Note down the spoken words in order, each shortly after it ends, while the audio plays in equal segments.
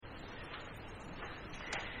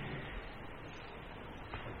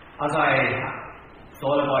As I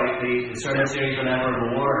thought about the sermon series on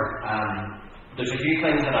Evermore, there's a few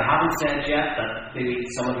things that I haven't said yet that maybe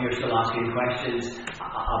some of you are still asking questions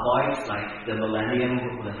about, like the millennium,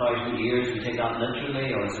 the 1,000 years. Do you take that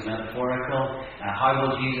literally or is it metaphorical? How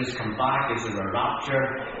will Jesus come back? Is there a rapture?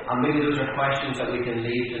 And maybe those are questions that we can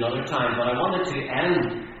leave to another time. But I wanted to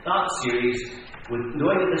end that series with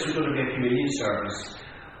knowing that this was going to be a communion service,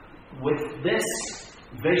 with this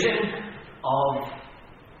vision of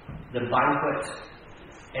the banquet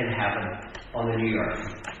in heaven on the new earth,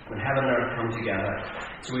 when heaven and earth come together.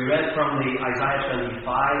 So we read from the Isaiah 25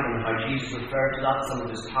 and how Jesus referred to that, some of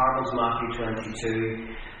his parables, Matthew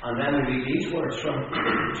 22, and then we read these words from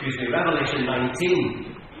Revelation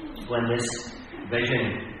 19, when this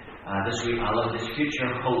vision, this reality, this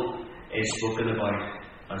future hope is spoken about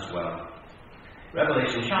as well.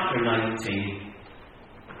 Revelation chapter 19,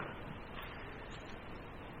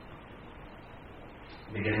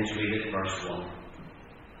 beginning to read it, verse 1.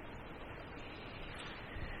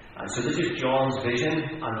 So this is John's vision,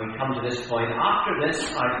 and we come to this point. After this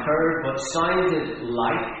I heard what sounded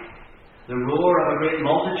like the roar of a great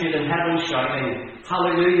multitude in heaven shouting,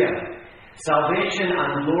 Hallelujah! Salvation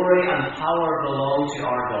and glory and power belong to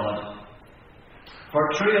our God. For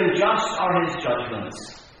true and just are his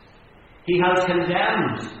judgments. He has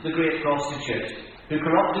condemned the great prostitute, who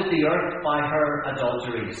corrupted the earth by her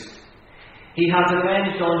adulteries. He has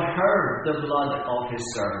avenged on her the blood of his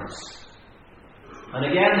servants. And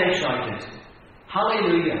again they shouted,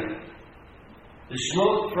 Hallelujah! The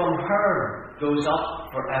smoke from her goes up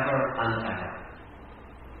forever and ever.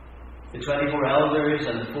 The 24 elders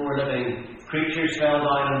and the 4 living creatures fell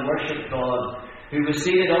down and worshipped God, who was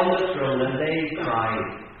seated on the throne, and they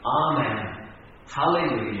cried, Amen!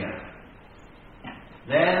 Hallelujah!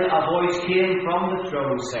 Then a voice came from the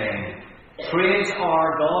throne saying, Praise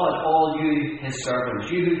our God, all you his servants,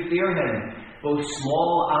 you who fear him, both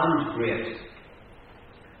small and great.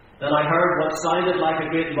 Then I heard what sounded like a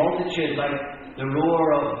great multitude, like the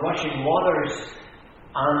roar of rushing waters,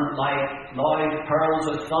 and like loud pearls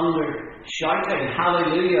of thunder, shouting,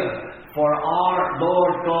 Hallelujah, for our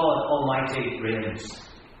Lord God Almighty reigns.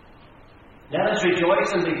 Let us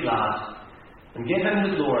rejoice and be glad, and give him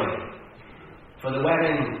the glory, for the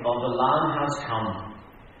wedding of the Lamb has come,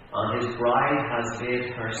 and his bride has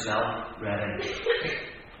made herself ready.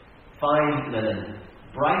 Fine linen,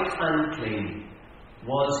 bright and clean,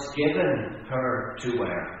 was given her to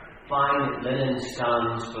wear. Fine linen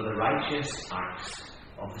stands for the righteous acts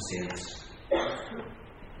of the saints.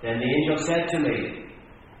 Then the angel said to me,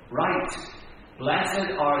 Write,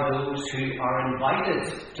 blessed are those who are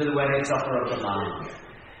invited to the wedding supper of the Lamb.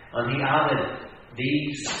 And he added,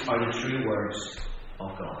 These are the true words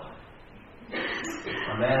of God.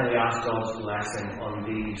 And then we ask God's blessing on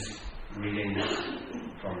these readings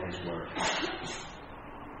from his word.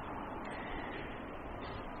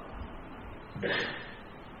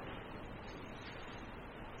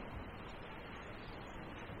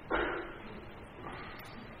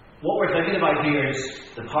 What we're thinking about here is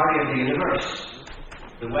the party of the universe,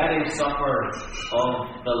 the wedding supper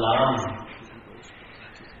of the Lamb.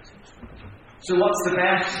 So what's the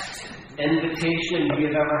best invitation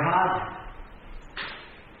you've ever had?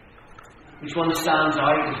 Which one stands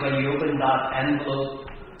out is when you opened that envelope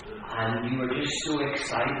and you were just so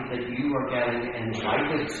excited that you were getting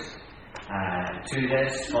invited to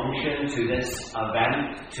this function, to this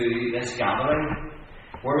event, to this gathering.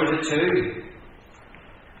 Where was it to?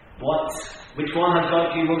 Which one has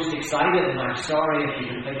got you most excited? And I'm sorry if you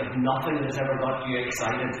can think of nothing that's ever got you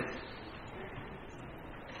excited.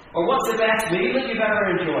 Or what's the best meal that you've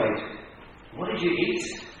ever enjoyed? What did you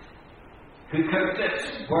eat? Who cooked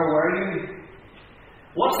it? Where were you?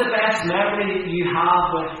 What's the best memory that you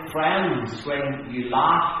have with friends when you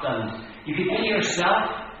laughed and you could be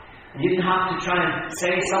yourself and you didn't have to try and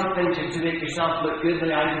say something to make yourself look good in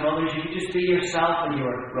the eyes of others? You could just be yourself and you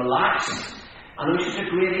were relaxed and it was just a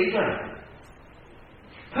great evening.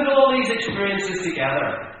 Put all these experiences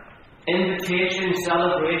together, invitation,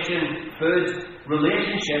 celebration, food,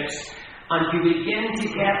 relationships, and you begin to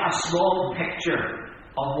get a small picture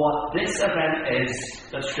of what this event is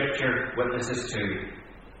that Scripture witnesses to.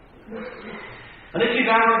 And if you've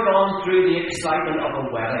ever gone through the excitement of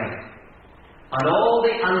a wedding and all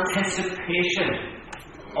the anticipation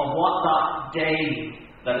of what that day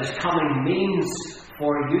that is coming means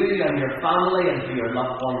for you and your family and for your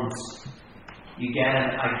loved ones, you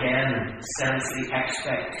again sense the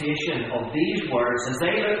expectation of these words as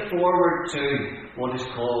they look forward to what is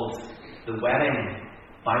called the wedding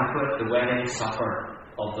banquet, the wedding supper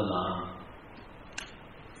of the Lamb.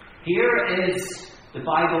 Here is the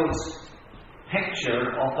Bible's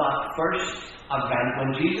picture of that first event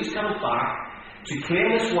when Jesus comes back to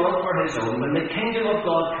claim this world for his own, when the kingdom of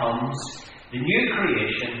God comes, the new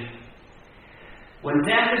creation, when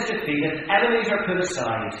death is defeated, enemies are put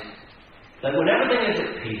aside, that when everything is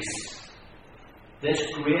at peace, this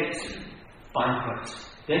great banquet,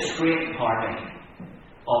 this great party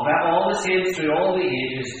of all the saints through all the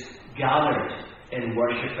ages gathered in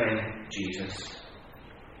worshipping Jesus.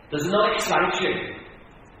 Does it not excite you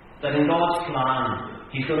that in God's plan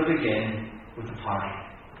he's going to begin with the party?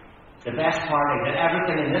 The best party that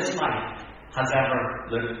everything in this life has ever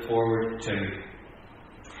looked forward to.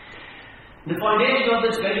 The foundation of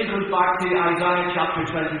this vision goes back to Isaiah chapter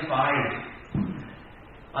 25.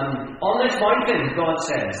 And on this mountain, God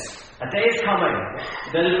says, a day is coming,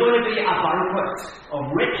 there is going to be a banquet of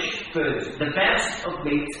rich food, the best of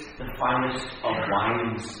meat, the finest of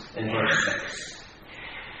wines, in verse 6.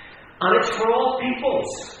 And it's for all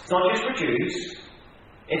peoples, it's not just for Jews.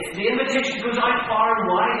 The invitation goes out far and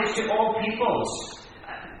wide, it's to all peoples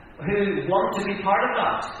who want to be part of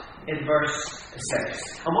that, in verse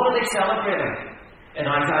 6. And what are they celebrating in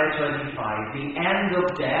Isaiah 25? The end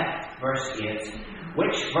of death, verse 8.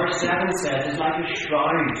 Which, verse 7 says, is like a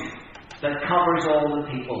shroud that covers all the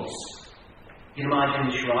peoples. You can imagine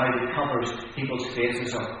the shroud that covers people's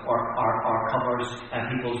faces or covers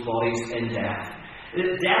people's bodies in death.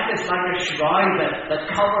 Death is like a shroud that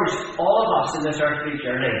covers all of us in this earthly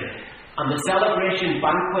journey. And the celebration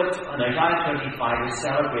banquet in Isaiah 25 is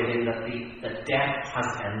celebrating that death has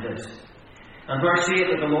ended. And verse 8,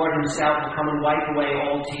 that the Lord himself will come and wipe away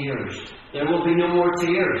all tears. There will be no more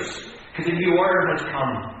tears, because a new order has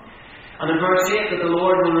come. And in verse 8, that the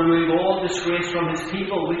Lord will remove all disgrace from his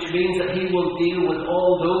people, which means that he will deal with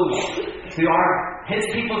all those who are his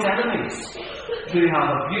people's enemies, who have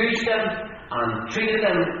abused them and treated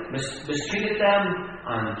them, mistreated them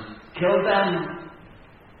and killed them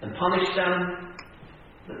and punished them.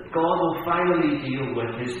 That God will finally deal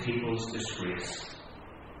with his people's disgrace.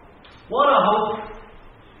 What a hope!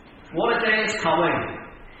 What a day is coming!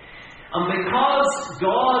 And because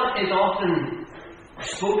God is often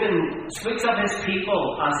speaks of his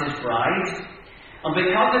people as his bride, and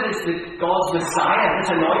because it is God's Messiah, this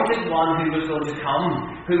anointed one who was going to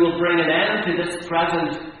come, who will bring an end to this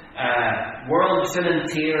present world of sin and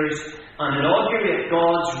tears, and inaugurate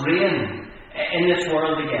God's reign in this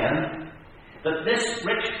world again, that this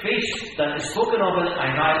rich feast that is spoken of in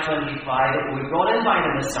Isaiah 25, that will be brought in by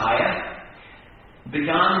the Messiah,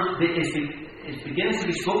 begins to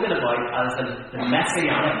be spoken about as the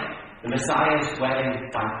Messianic, the Messiah's wedding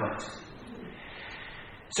banquet.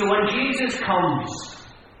 So when Jesus comes,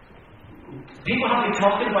 people have been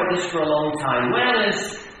talking about this for a long time.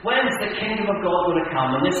 When's the kingdom of God going to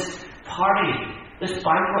come? And this party, this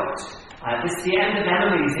banquet, the end of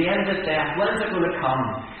enemies, the end of death, when's it going to come?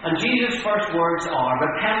 And Jesus' first words are,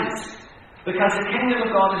 repent, because the kingdom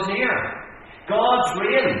of God is near. God's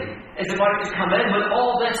reign is about to come in, when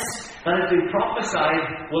all this that has been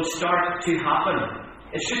prophesied will start to happen.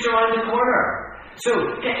 It's just around the corner. So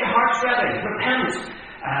get your hearts ready, repent,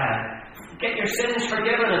 get your sins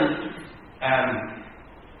forgiven, and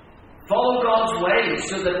follow God's ways,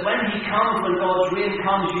 so that when he comes, when God's reign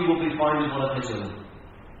comes, you will be found as one of his own.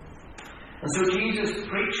 And so Jesus'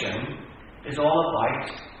 preaching is all about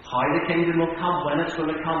how the kingdom will come, when it's going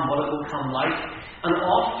to come, what it will come like. And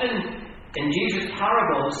often in Jesus'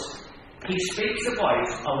 parables, he speaks about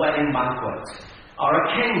a wedding banquet, or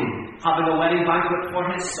a king having a wedding banquet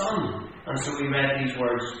for his son. And so we read these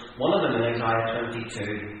words, one of them in Isaiah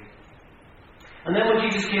 22. And then when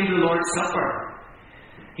Jesus came to the Lord's Supper,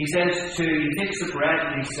 he takes the bread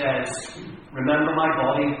and he says, remember my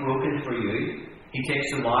body broken for you. He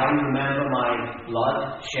takes the wine, remember my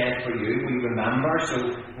blood shed for you. We remember, so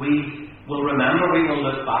we will remember, we will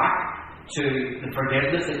look back to the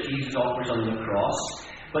forgiveness that Jesus offers on the cross.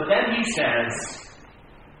 But then he says,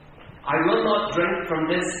 I will not drink from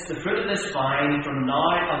the fruit of this vine from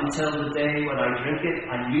now until the day when I drink it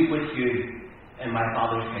anew with you in my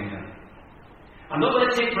Father's kingdom. I'm not going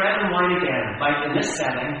to take bread and wine again, like in this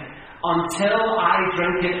setting, until I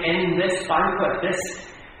drink it in this banquet,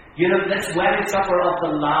 this wedding supper of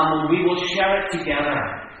the Lamb, and we will share it together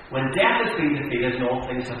when death has been defeated and all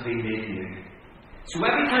things have been made new. So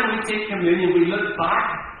every time we take communion, we look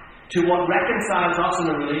back to what reconciles us in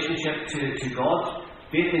a relationship to God,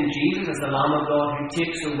 faith in Jesus as the Lamb of God who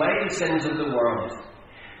takes away the sins of the world.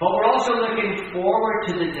 But we're also looking forward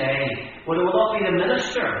to the day when it will not be the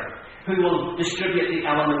minister who will distribute the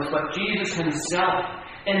elements, but Jesus himself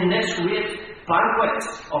in this great banquet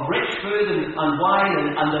of rich food and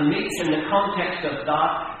wine and the meats in the context of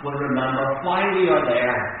that will remember why we are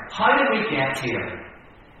there. How did we get here?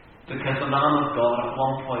 Because the Lamb of God at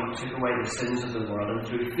one point took away the sins of the world, and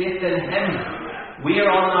through faith in Him, we are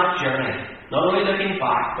on that journey. Not only looking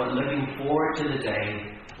back, but looking forward to the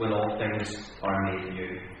day when all things are made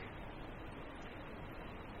new.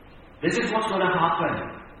 This is what's going to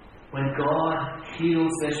happen when God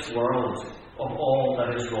heals this world of all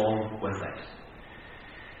that is wrong with it.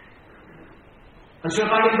 And so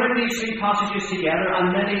if I can bring these three passages together,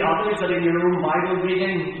 and many others that in your own Bible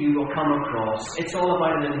reading you will come across, it's all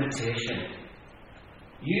about an invitation.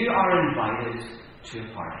 You are invited to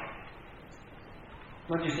a party.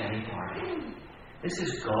 Not just any party. This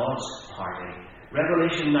is God's party.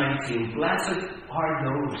 Revelation 19, blessed are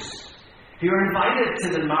those who are invited to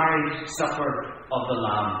the marriage supper of the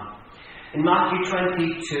Lamb. In Matthew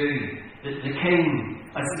 22, the king,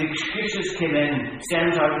 as the excuses came in,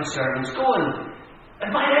 sends out the servants, go and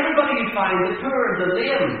invite everybody you find, the poor, the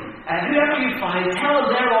lame, whoever you find, tell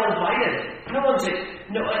them they're all invited. No one said,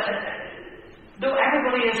 no,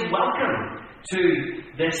 everybody is welcome to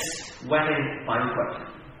this wedding banquet.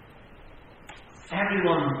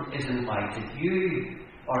 Everyone is invited. You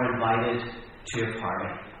are invited to a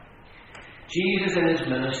party. Jesus in His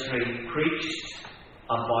ministry preached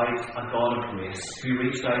about a God of grace who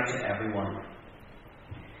reached out to everyone.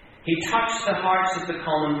 He touched the hearts of the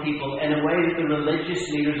common people in a way that the religious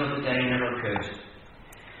leaders of the day never could.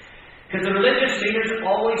 Because the religious leaders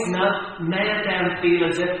always made them feel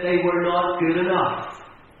as if they were not good enough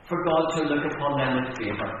for God to look upon them with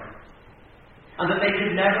favour. And that they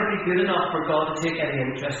could never be good enough for God to take any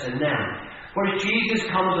interest in them. Whereas Jesus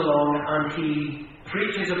comes along and He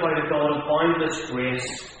preaches about a God of boundless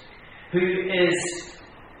grace, who is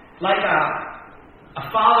like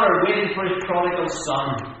a father waiting for his prodigal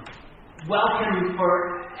son, welcome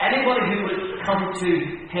for anybody who would come to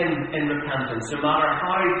Him in repentance, no matter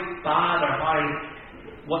how bad or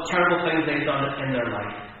what terrible things they've done in their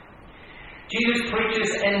life. Jesus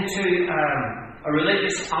preaches into a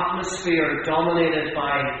religious atmosphere dominated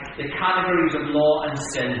by the categories of law and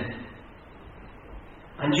sin.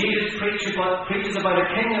 And Jesus preaches about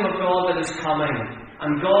a kingdom of God that is coming,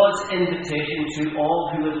 and God's invitation to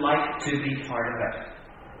all who would like to be part of it.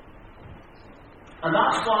 And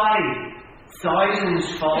that's why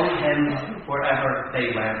thousands followed Him wherever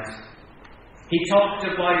they went. He talked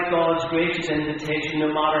about God's gracious invitation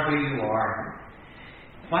no matter who you are.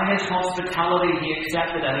 By His hospitality, He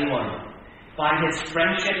accepted anyone. By His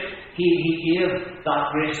friendship, He gave that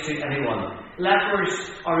grace to anyone.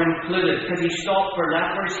 Lepers are included because He stopped for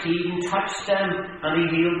lepers, He even touched them and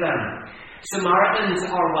He healed them. Samaritans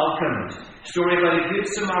are welcomed. Story about a good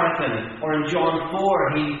Samaritan, or in John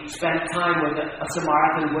 4, He spent time with a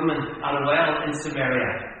Samaritan woman at a well in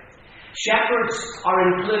Samaria. Shepherds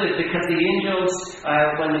are included because the angels,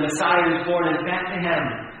 when the Messiah was born in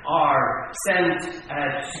Bethlehem, are sent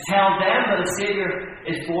to tell them that a Saviour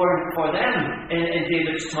is born for them in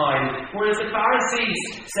David's time. Whereas the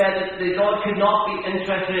Pharisees said that God could not be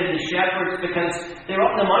interested in the shepherds because they were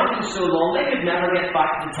up in the mountains so long they could never get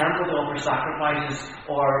back to the temple to offer sacrifices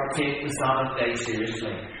or take the Sabbath day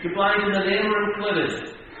seriously. The blind and the lame are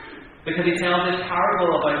included because He tells this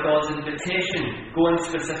parable about God's invitation going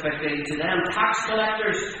specifically to them. Tax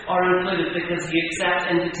collectors are included because He accepts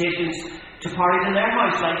invitations to parties in their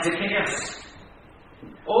house like Zacchaeus.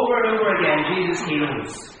 Over and over again, Jesus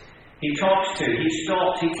heals. He talks to, He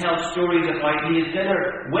stops, He tells stories about, He has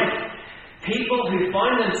dinner with people who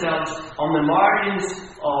find themselves on the margins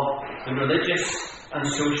of the religious and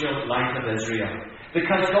social life of Israel.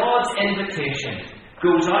 Because God's invitation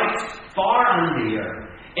goes out far and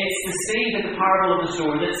near. It's the seed in the parable of the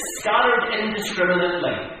sower that's scattered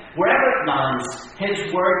indiscriminately. Wherever it lands,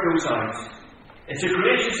 His word goes out. It's a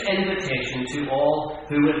gracious invitation to all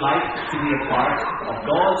who would like to be a part of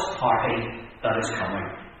God's party that is coming.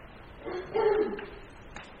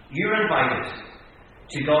 You're invited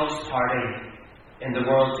to God's party in the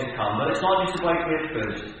world to come. But it's not just about great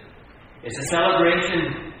food. It's a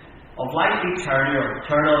celebration of life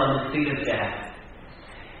eternal and the defeat of death.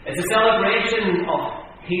 It's a celebration of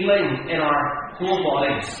healing in our whole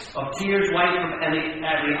bodies, of tears wiped from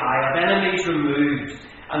every eye, of enemies removed,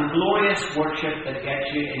 and glorious worship that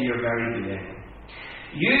gets you in your very being.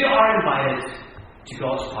 You are invited to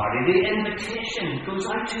God's party. The invitation goes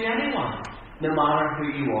out to anyone, no matter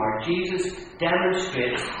who you are. Jesus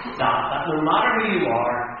demonstrates that no matter who you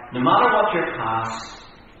are, no matter what your past,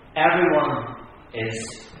 everyone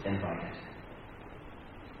is invited.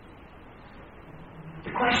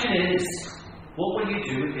 The question is, what will you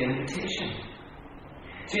do with the invitation?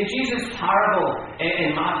 See, in Jesus' parable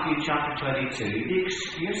in Matthew chapter 22, the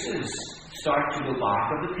excuses start to go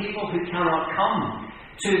back of the people who cannot come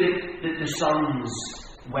to the son's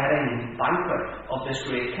wedding banquet of this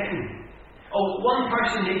great king. Oh, one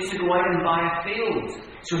person needs to go out and buy a field,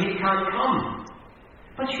 so he can't come.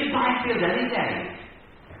 But you can buy a field any day.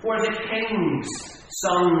 Whereas a king's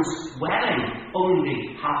son's wedding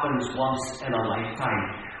only happens once in a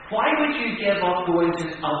lifetime. Why would you give up going to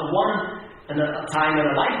a time in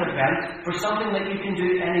a life event for something that you can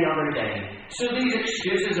do any other day? So these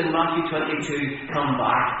excuses in Matthew 22 come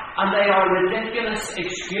back, and they are ridiculous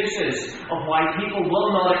excuses of why people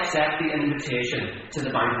will not accept the invitation to the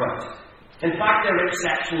banquet. In fact, they're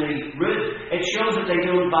exceptionally rude. It shows that they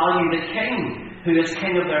don't value the king, who is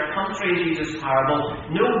king of their country in Jesus' parable.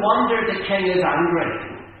 No wonder the king is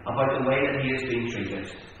angry about the way that he is being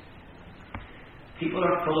treated. People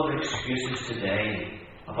are full of excuses today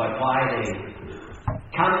about why they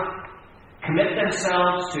can't commit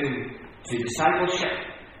themselves to discipleship,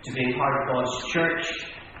 to being part of God's church,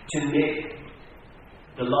 to make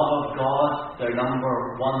the love of God their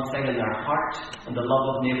number one thing in their heart, and the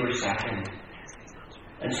love of neighbour second.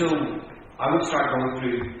 And so, I would start going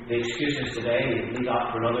through the excuses today and leave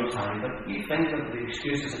that for another time, but you think of the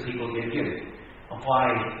excuses that people give you of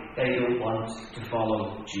why they don't want to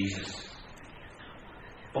follow Jesus.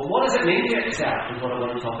 But what does it mean to accept is what I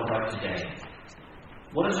want to talk about today.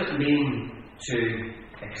 What does it mean to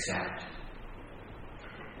accept?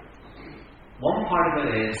 One part of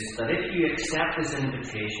it is that if you accept this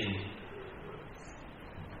invitation,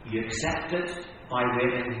 you accept it by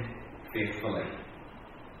waiting faithfully.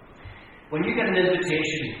 When you get an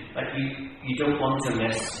invitation that you don't want to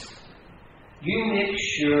miss, you make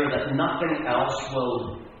sure that nothing else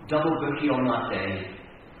will double book you on that day.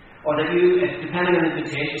 Or that you, if depending on the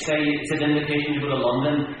invitation, say it's an invitation to go to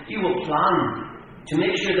London, you will plan to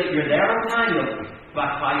make sure that you're there on time. You'll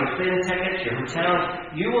buy your plane tickets, your hotel.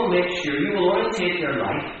 You will make sure, you will orientate your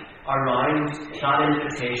life around that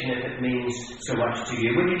invitation if it means so much to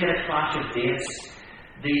you. When you get a clash of dates,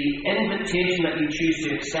 the invitation that you choose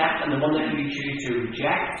to accept and the one that you choose to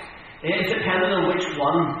reject is dependent on which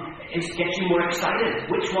one gets you more excited,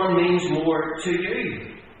 which one means more to you.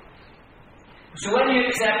 So when you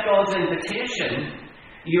accept God's invitation,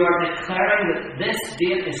 you are declaring that this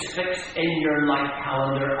date is fixed in your life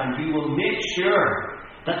calendar, and you will make sure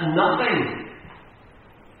that nothing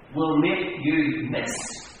will make you miss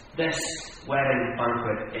this wedding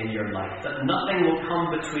banquet in your life, that nothing will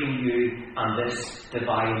come between you and this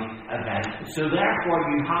divine event. So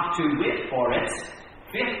therefore you have to wait for it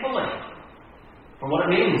faithfully, for what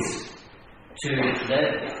it means to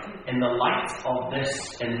live in the light of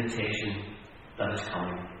this invitation that is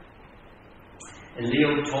coming. In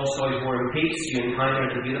Leo Tolstoy's War and Peace, you encounter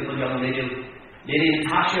the beautiful young lady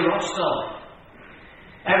Natasha Rostov.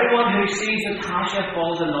 Everyone who sees Natasha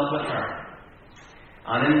falls in love with her.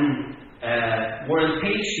 And in War and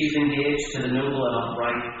Peace, she's engaged to the noble and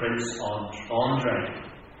upright Prince Andrei.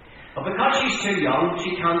 But because she's too young,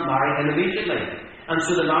 she can't marry him immediately. And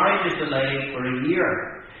so the marriage is delayed for a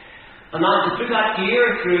year. And through that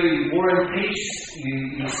year, through War and Peace,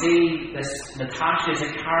 you see this Natasha is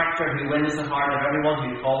a character who wins the heart of everyone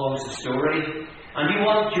who follows the story. And you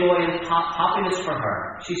want joy and happiness for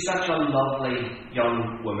her. She's such a lovely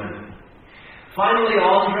young woman. Finally,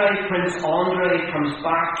 Prince Andrei comes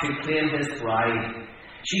back to claim his bride.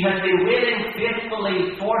 She has been waiting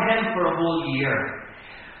faithfully for him for a whole year.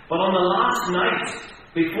 But on the last night,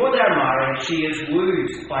 before their marriage, she is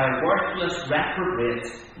wooed by a worthless reprobate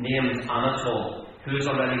named Anatole, who is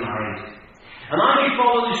already married. And as you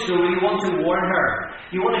follow the story, you want to warn her.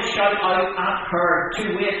 You want to shout out at her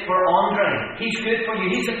to wait for Andrei. He's good for you.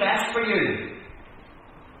 He's the best for you.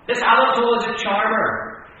 This Anatole is a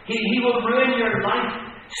charmer. He will ruin your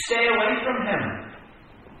life. Stay away from him.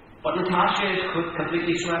 But Natasha is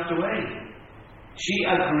completely swept away. She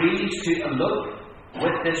agrees to elope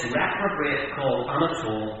with this reprobate called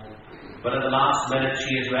Anatole, but at the last minute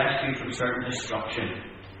she is rescued from certain destruction.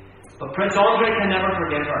 But Prince Andrei can never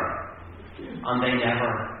forgive her, and they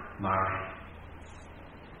never marry.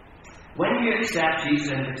 When you accept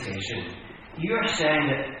Jesus' invitation, you are saying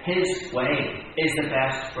that his way is the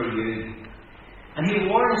best for you. And he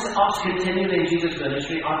warns us continually in Jesus'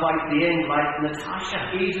 ministry about being like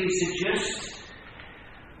Natasha, easily seduced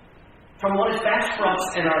from what is best for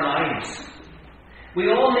us in our lives. We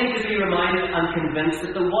all need to be reminded and convinced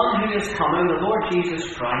that the one who is coming, the Lord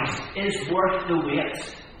Jesus Christ, is worth the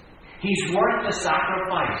wait. He's worth the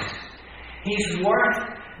sacrifice. He's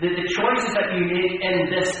worth the choices that you make in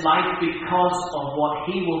this life because of what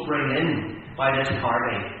he will bring in by this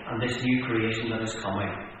party and this new creation that is coming.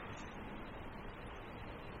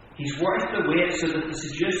 He's worth the wait so that the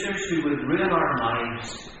seducers who would ruin our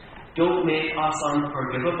lives don't make us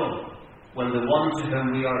unforgivable when the one to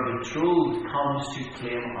whom we are betrothed comes to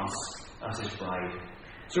claim us as his bride.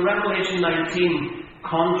 So Revelation 19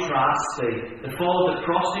 contrasts the fall of the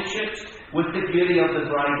prostitute with the beauty of the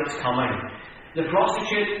bride that's coming. The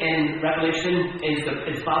prostitute in Revelation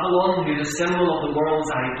is Babylon, who is a symbol of the world's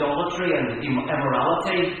idolatry and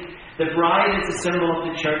immorality. The bride is the symbol of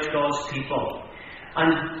the church, God's people.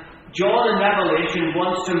 And John in Revelation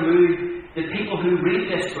wants to move the people who read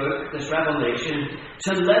this book, this Revelation,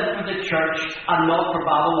 to live for the church and not for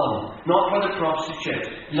Babylon, not for the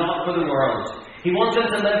prostitute, not for the world. He wants them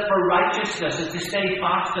to live for righteousness and to stay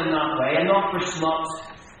fast in that way, and not for smut.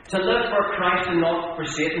 To live for Christ and not for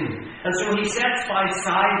Satan. And so he sets by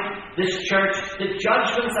side this church the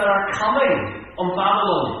judgments that are coming on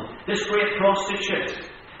Babylon, this great prostitute,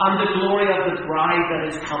 and the glory of the bride that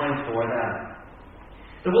is coming for them.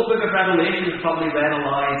 The whole book of Revelation is probably read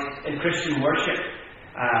aloud in Christian worship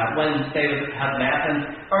when they had met.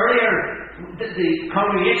 And earlier, the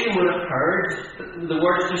congregation would have heard the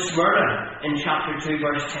words to Smyrna in chapter 2,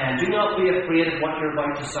 verse 10. Do not be afraid of what you're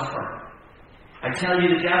about to suffer. I tell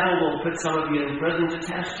you, the devil will put some of you in prison to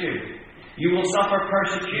test you. You will suffer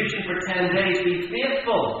persecution for 10 days. Be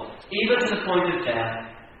faithful, even to the point of death,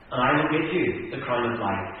 and I will give you the crown of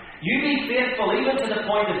life. You be faithful, even to the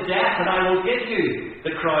point of death, and I will give you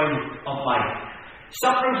the crown of life.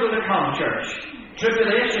 Suffering's going to come, church.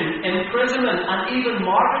 Tribulation, imprisonment, and even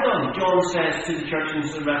martyrdom, John says to the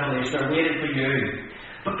churches in Revelation, are waiting for you.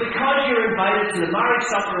 But because you're invited to the marriage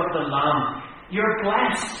supper of the Lamb, you're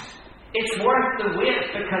blessed. It's worth the wait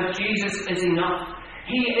because Jesus is enough.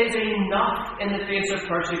 He is enough in the face of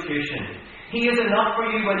persecution. He is enough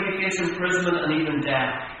for you when you face imprisonment and even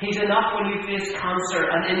death. He's enough when you face cancer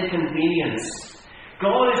and inconvenience.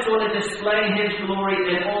 God is going to display His glory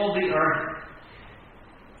in all the earth.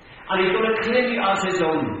 And He's going to claim you as His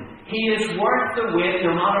own. He is worth the wait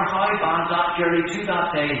no matter how bad that journey to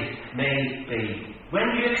that day may be. When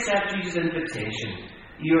you accept Jesus' invitation,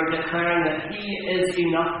 you are declaring that He is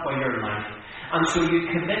enough for your life. And so you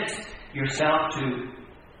commit yourself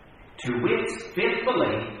to wait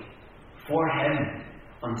faithfully for Him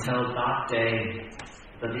until that day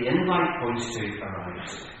that the invite points to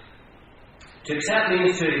arrives. To accept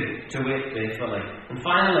means to wait faithfully. And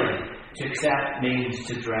finally, to accept means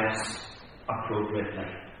to dress appropriately.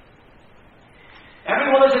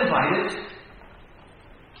 Everyone is invited,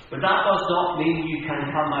 but that does not mean you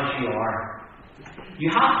can come as you are. You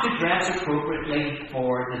have to dress appropriately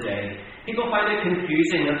for the day. People find it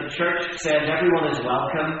confusing that the church says everyone is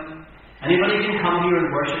welcome. Anybody can come here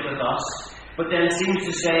and worship with us. But then seems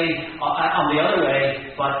to say on the other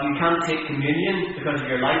way, but you can't take communion because of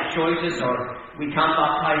your life choices, or we can't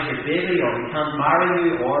baptize your baby, or we can't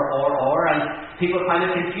marry you, or. And people find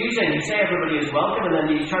it confusing. You say everybody is welcome, and then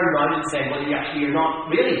you turn around and say, well, you're not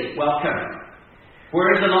really welcome.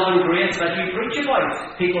 Where is the love and grace that you preach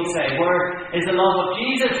about? People say. Where is the love of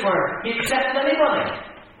Jesus where He accepted anybody?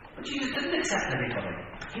 But Jesus didn't accept anybody.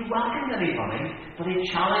 He welcomed anybody, but He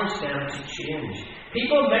challenged them to change.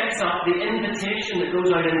 People mix up the invitation that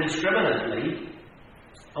goes out indiscriminately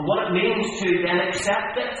and what it means to then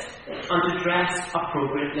accept it and to dress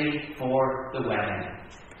appropriately for the wedding.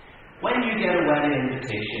 When you get a wedding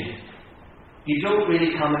invitation, you don't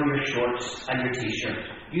really come in your shorts and your t-shirt.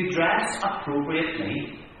 You dress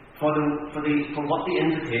appropriately for what the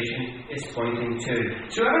invitation is pointing to.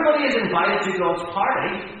 So everybody is invited to God's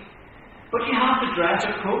party, but you have to dress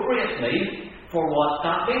appropriately for what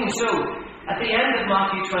that means. So, at the end of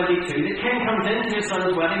Matthew 22, the king comes into his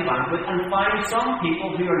son's wedding banquet and finds some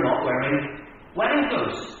people who are not wearing wedding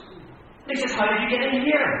clothes. He says, how did you get in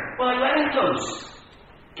here? Well, wedding clothes.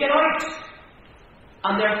 Get out.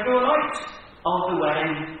 And they're thrown out of the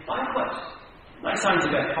wedding banquet. That sounds a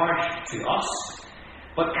bit harsh to us,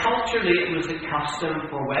 but culturally it was the custom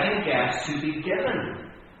for wedding guests to be given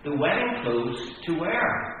the wedding clothes to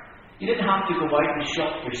wear. You didn't have to go out and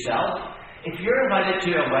shop yourself. If you're invited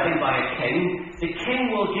to a wedding by a king, the king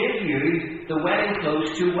will give you the wedding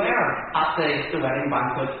clothes to wear at the wedding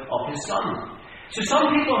banquet of his son. So some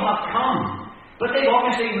people have come, but they've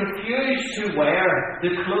obviously refused to wear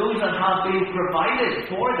the clothes that have been provided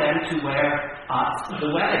for them to wear at the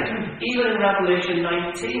wedding. Even in Revelation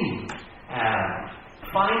 19,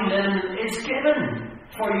 fine linen is given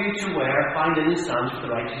for you to wear. Fine linen stands for the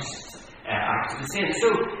righteous acts of the saints. So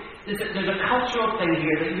there's a cultural thing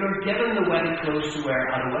here that you're given the wedding clothes to wear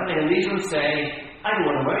at a wedding. And these will say, I don't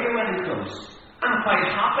want to wear your wedding clothes. I'm quite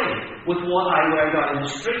happy with what I wear down in the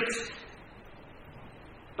streets.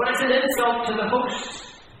 But it's an insult to the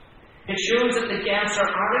host. It shows that the guests are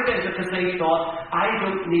arrogant because they thought, I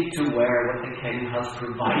don't need to wear what the king has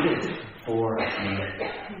provided for me.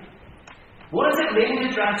 What does it mean to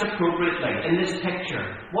dress appropriately in this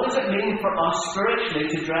picture? What does it mean for us spiritually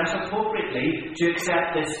to dress appropriately to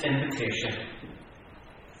accept this invitation?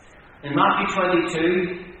 In Matthew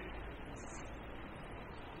 22,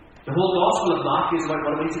 the whole Gospel of Matthew is about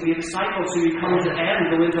what it means to be a disciple. So you come to the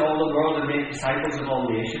end, go into all the world and make disciples of all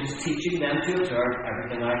nations, teaching them to observe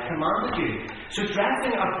everything I have commanded you. So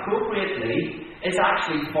dressing appropriately is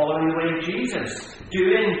actually following the way of Jesus,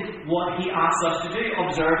 doing what He asks us to do,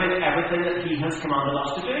 observing everything that He has commanded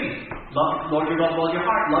us to do. Love Lord your God with all your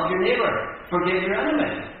heart, love your neighbour, forgive your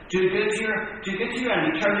enemy, do good to your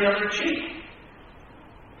enemy, turn the other cheek.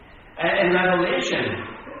 In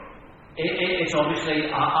Revelation, it's obviously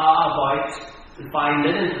about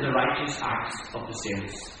binding into the righteous acts of the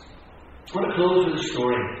saints. I want to close with a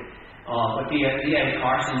story that D.A.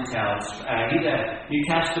 Carson tells. He's a New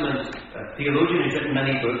Testament theologian who's written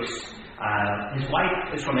many books. His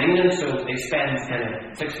wife is from England, so they spend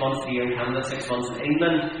kind of 6 months a year in Canada, 6 months in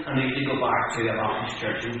England, and they usually go back to a Baptist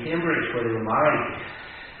church in Cambridge where they were married.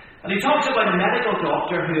 And he talks about a medical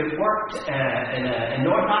doctor who had worked in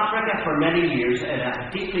North Africa for many years in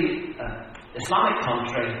a deeply Islamic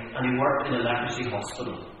country, and he worked in a leprosy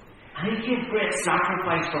hospital. And he gave great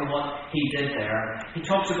sacrifice for what he did there. He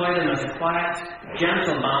talks about him as a quiet,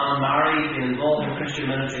 gentle man, married, been involved in Christian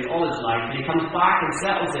ministry all his life. And he comes back and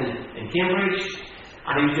settles in Cambridge,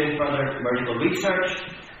 and he's doing further medical research,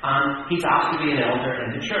 and he's asked to be an elder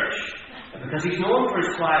in the church. Because he's known for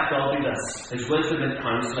his quiet godliness, his wisdom in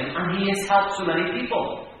counselling, and he has helped so many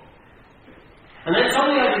people. And then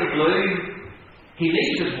suddenly out of the blue, he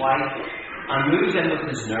leaves his wife and moves in with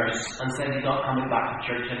his nurse and says he's not coming back to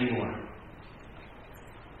church anymore.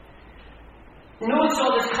 No one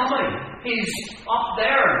saw this coming. He's up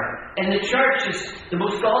there in the church, is the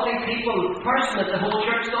most godly person that the whole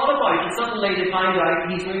church thought about. And suddenly they find out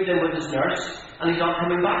he's moved in with his nurse and he's not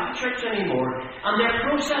coming back to church anymore. And they're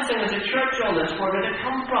processing as a church all this. Where did it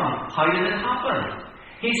come from? How did it happen?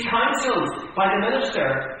 He's counselled by the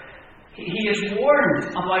minister. He is warned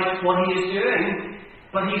about what he is doing,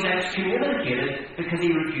 but he's excommunicated because he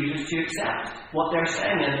refuses to accept what they're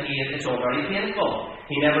saying, and it's all very painful.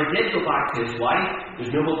 He never did go back to his wife.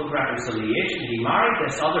 There's no hope of reconciliation. He married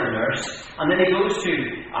this other nurse, and then he goes to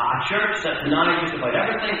a church that denies just about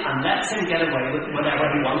everything and lets him get away with whatever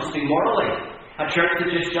he wants to morally. A church that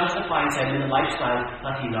just justifies him in the lifestyle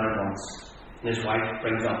that he now wants. And his wife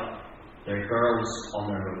brings up their girls on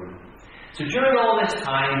their own. So during all this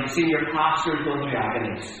time, the senior pastor is going through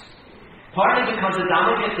agonies. Partly because of the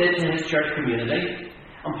damage it did to his church community,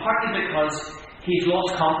 and partly because he's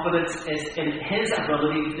lost confidence in his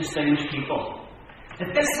ability to distinguish people.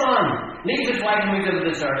 If this man leaves his wife and moves into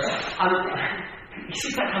this earth, and he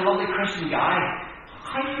seems like a lovely Christian guy,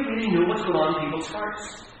 how do you really know what's going on in people's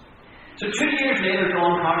hearts? So 2 years later,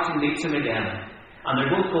 John Carson meets him again, and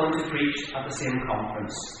they're both going to preach at the same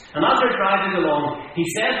conference. And as they're driving along, he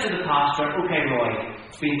says to the pastor, "Okay, Roy,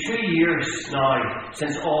 it's been 2 years now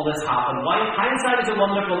since all this happened. Hindsight is a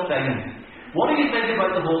wonderful thing. What do you think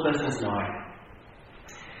about the whole business now?"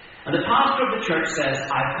 And the pastor of the church says,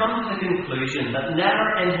 "I've come to the conclusion that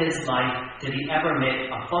never in his life did he ever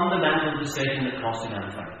make a fundamental decision that cost him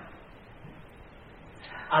anything."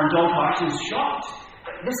 And John Carson's shocked.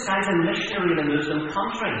 This guy's a missionary in a Muslim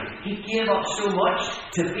country. He gave up so much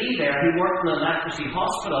to be there. He worked in a leprosy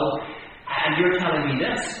hospital, and you're telling me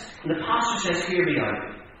this? And the pastor says, "Hear me out.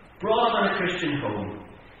 Brought up in a Christian home.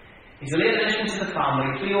 He's a late addition to the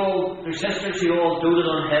family. Their sisters who all doted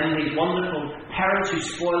on him. These wonderful parents who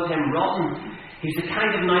spoiled him rotten. He's the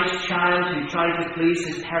kind of nice child who tried to please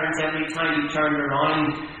his parents every time he turned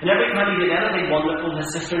around. And every time he did anything wonderful,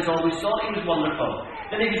 his sisters always thought he was wonderful.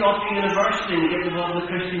 Then he goes off to university and he gets involved with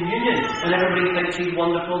the Christian Union, and everybody thinks he's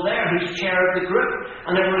wonderful there. He's chair of the group,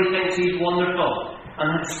 and everybody thinks he's wonderful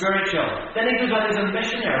and spiritual. Then he goes out as a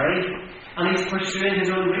missionary, and he's pursuing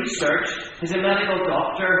his own research. He's a medical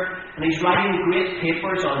doctor, and he's writing great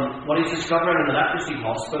papers on what he's discovering in the leprosy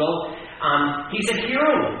hospital. And he's a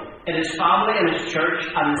hero in his family and his church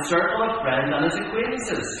and his circle of friends and his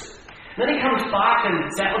acquaintances. And then he comes back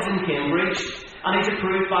and settles in Cambridge, and he's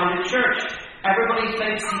approved by the church. Everybody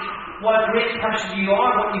thinks, what a great person you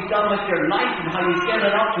are, what you've done with your life, and how you've given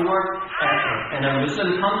it up to work in a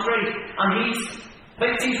Muslim country. And he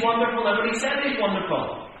thinks he's wonderful, everybody said he's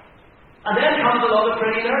wonderful. And then comes along a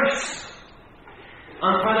pretty nurse.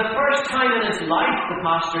 And for the first time in his life, the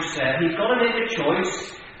pastor said, he's got to make a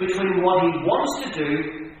choice between what he wants to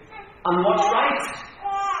do and what's right.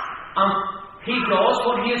 And He does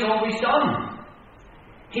what he has always done.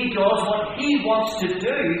 He does what he wants to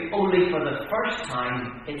do, only for the first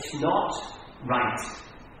time, it's not right.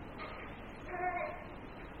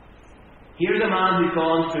 Here's a man who's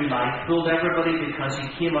gone through life, fooled everybody because he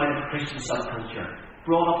came out of a Christian subculture,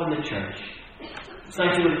 brought up in the church. It's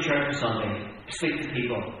nice to go to church on Sunday, speak to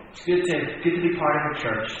people. It's good to be part of a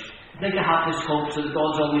church. I think I have this hope that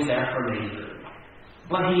God's always there for me.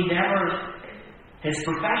 But his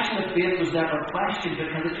profession of faith was never questioned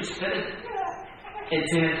because it just fitted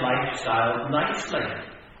into his lifestyle nicely.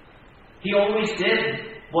 He always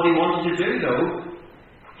did what he wanted to do, though.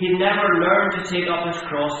 He never learned to take up his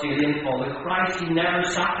cross daily and follow Christ. He never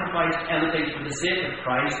sacrificed anything for the sake of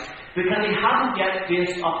Christ because he hadn't yet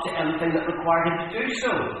faced up to anything that required him to do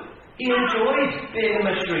so. He enjoyed being a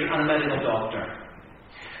missionary and a medical doctor.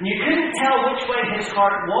 And you couldn't tell which way his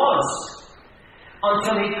heart was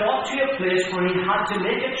until he got to a place where he had to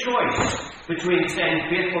make a choice between staying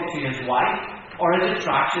faithful to his wife or his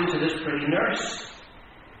attraction to this pretty nurse.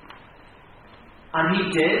 And he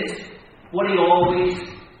did what he always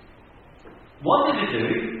wanted to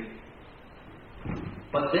do,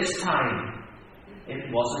 but this time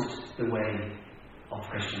it wasn't the way of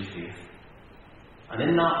Christian faith. And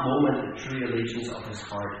in that moment, the true allegiance of his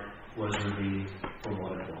heart was revealed for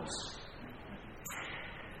what it was.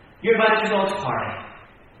 You're invited to God's party.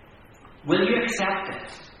 Will you accept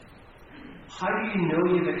it? How do you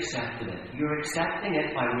know you've accepted it? You're accepting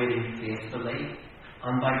it by waiting faithfully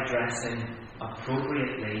and by dressing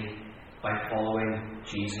appropriately, by following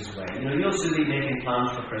Jesus' way. You'll soon be making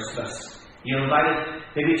plans for Christmas. You're invited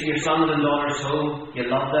maybe to your sons and daughters' home. You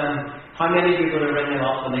love them. How many of you are going to ring them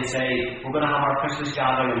up when they say, we're going to have our Christmas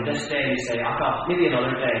gathering on this day? And you say, I've got maybe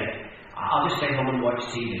another day. I'll just stay home and watch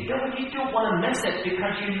TV. No, you don't want to miss it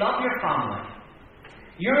because you love your family.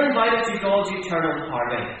 You're invited to God's eternal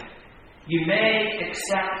party. You may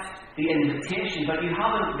accept the invitation, but you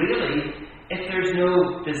haven't really if there's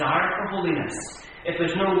no desire for holiness. If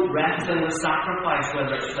there's no wrestling with sacrifice,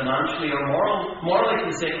 whether it's financially or morally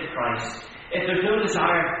for the sake of Christ. If there's no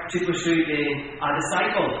desire to pursue being a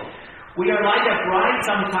disciple. We are like a bride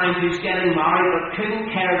sometimes who's getting married but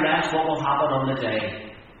couldn't care less what will happen on the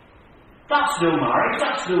day. That's no marriage.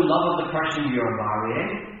 That's no love of the person you're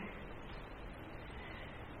marrying.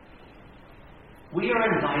 We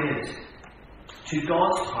are invited to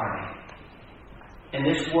God's party in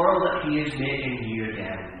this world that He is making new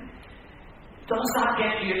again. Does that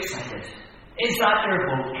get you excited? Is that your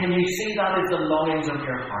hope? Can you see that as the longings of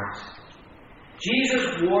your heart?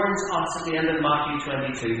 Jesus warns us at the end of Matthew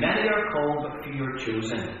 22, many are called but few are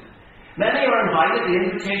chosen. Many are invited, the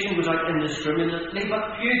invitation goes out indiscriminately,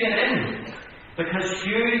 but few get in. Because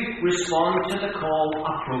few respond to the call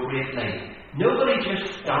appropriately. Nobody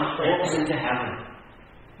just walks into heaven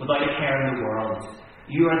without a care in the world.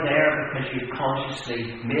 You are there because you've consciously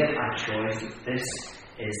made a choice.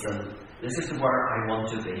 This is where I want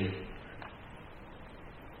to be.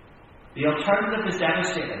 The alternative is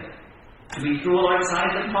devastating. To be thrown outside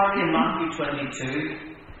the party in Matthew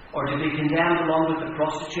 22, or to be condemned along with the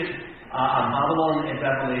prostitute and Babylon in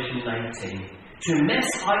Revelation 19. To miss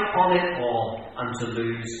out on it all and to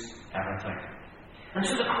lose everything. And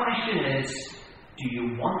so the question is, do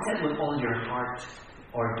you want it with all your heart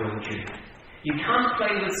or don't you? You can't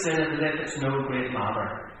play with sin as if it's no great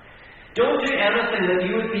matter. Don't do anything that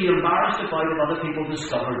you would be embarrassed about if other people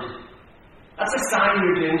discovered. That's a sign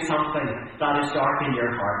you're doing something that is dark in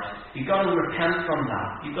your heart. You've got to repent from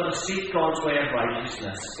that. You've got to seek God's way of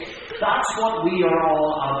righteousness. That's what we are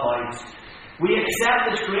all about. We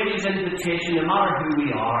accept this gracious invitation no matter who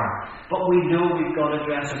we are, but we know we've got to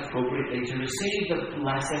dress appropriately to receive the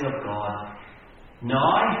blessing of God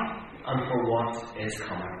now and for what is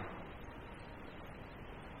coming.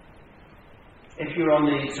 If you're on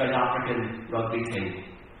the South African rugby team,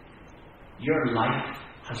 your life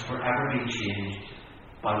has forever been changed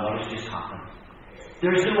by what has just happened.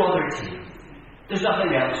 There's no other team. There's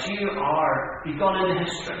nothing else. You've gone into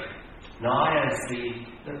history now as the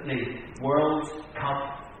World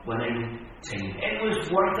Cup winning team. It was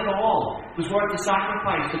worth it all. It was worth the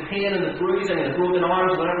sacrifice, the pain and the bruising and the broken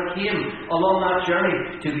arms, whatever came along that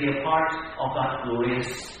journey to be a part of that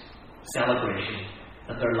glorious celebration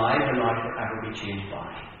that their lives are now forever be changed by.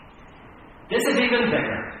 This is even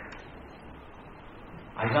bigger.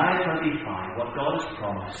 Isaiah 25, what God has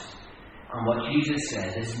promised and what Jesus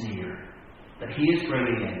says is near. That He is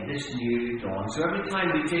bringing in this new dawn. So every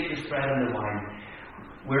time we take this bread and the wine,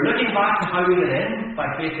 we're looking back to how we get in by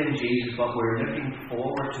faith in Jesus, but we're looking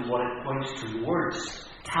forward to what it points towards,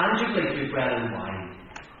 tangibly through bread and wine,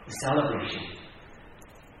 the celebration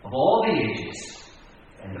of all the ages,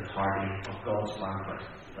 in the party of God's banquet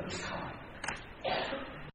that is coming.